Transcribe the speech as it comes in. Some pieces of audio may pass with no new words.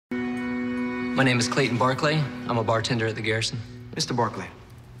My name is Clayton Barclay. I'm a bartender at the Garrison. Mr. Barclay,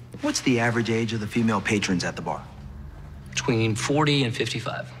 what's the average age of the female patrons at the bar? Between 40 and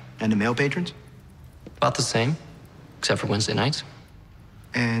 55. And the male patrons? About the same, except for Wednesday nights.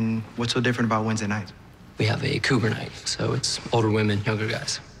 And what's so different about Wednesday nights? We have a cougar night, so it's older women, younger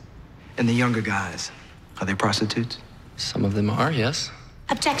guys. And the younger guys, are they prostitutes? Some of them are, yes.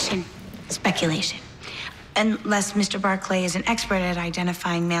 Objection. Speculation. Unless Mr. Barclay is an expert at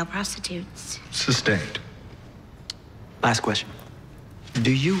identifying male prostitutes. Sustained. Last question.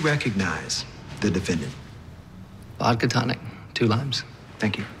 Do you recognize the defendant? Vodka tonic, 2 limes.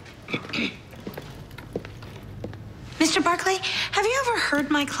 Thank you. Mr. Barclay, have you ever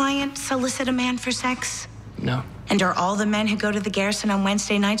heard my client solicit a man for sex? No. And are all the men who go to the Garrison on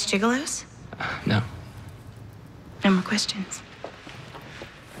Wednesday nights gigolos? No. No more questions.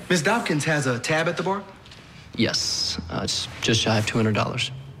 Ms. Dobkins has a tab at the bar? Yes, it's just shy of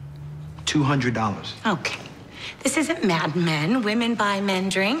 $200. $200. Okay. This isn't Mad Men. Women buy men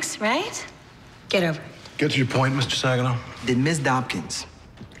drinks, right? Get over it. Get to your point, Mr. Saginaw. Did Ms. Dobkins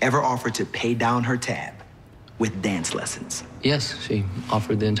ever offer to pay down her tab with dance lessons? Yes, she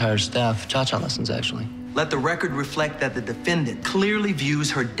offered the entire staff cha-cha lessons, actually. Let the record reflect that the defendant clearly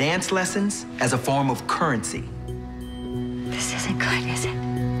views her dance lessons as a form of currency. This isn't good, is it?